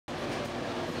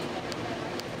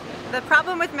The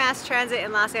problem with mass transit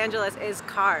in Los Angeles is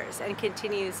cars, and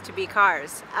continues to be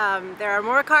cars. There are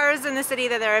more cars in the city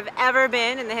than there have ever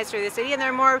been in the history of the city, and there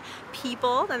are more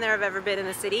people than there have ever been in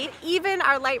the city. Even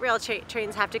our light rail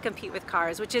trains have to compete with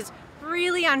cars, which is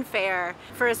really unfair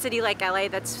for a city like LA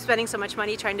that's spending so much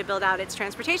money trying to build out its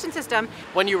transportation system.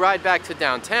 When you ride back to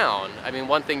downtown, I mean,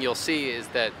 one thing you'll see is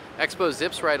that Expo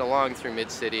zips right along through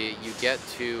Mid-City. You get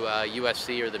to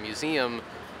USC or the museum,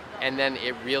 and then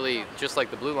it really, just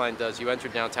like the Blue Line does, you enter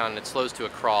downtown and it slows to a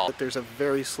crawl. There's a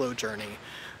very slow journey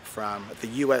from the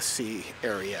USC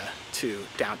area to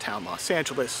downtown Los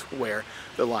Angeles, where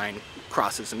the line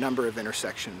crosses a number of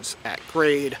intersections at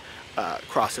grade,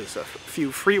 crosses a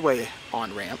few freeway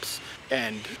on-ramps,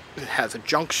 and has a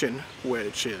junction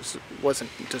which wasn't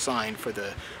designed for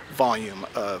the volume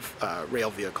of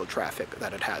rail vehicle traffic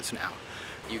that it has now.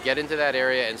 You get into that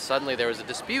area and suddenly there was a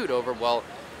dispute over, well,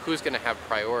 who's going to have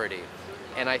priority?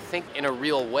 And I think in a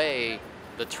real way,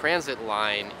 the transit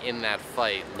line in that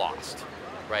fight lost,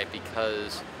 right?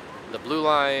 Because the Blue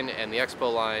Line and the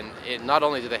Expo line, not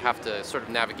only do they have to sort of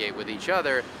navigate with each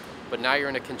other, but now you're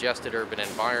in a congested urban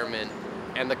environment,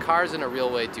 and the cars in a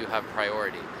real way do have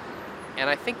priority.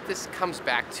 And I think this comes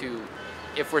back to,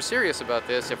 if we're serious about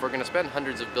this, if we're going to spend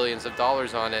hundreds of billions of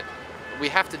dollars on it, we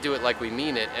have to do it like we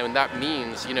mean it, and that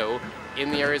means, you know, in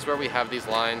the areas where we have these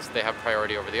lines, they have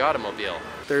priority over the automobile.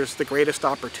 There's the greatest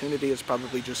opportunity is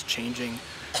probably just changing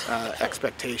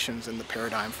expectations and the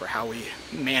paradigm for how we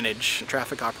manage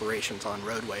traffic operations on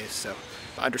roadways. So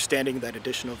understanding that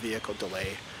additional vehicle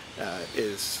delay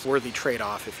is worthy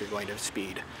trade-off if you're going to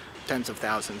speed tens of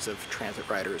thousands of transit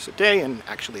riders a day and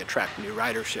actually attract new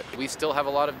ridership. We still have a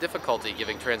lot of difficulty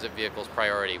giving transit vehicles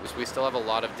priority. We still have a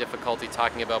lot of difficulty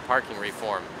talking about parking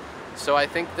reform. So I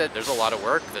think that there's a lot of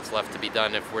work that's left to be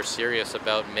done if we're serious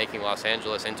about making Los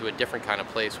Angeles into a different kind of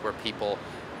place where people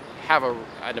have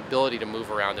an ability to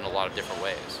move around in a lot of different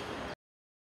ways.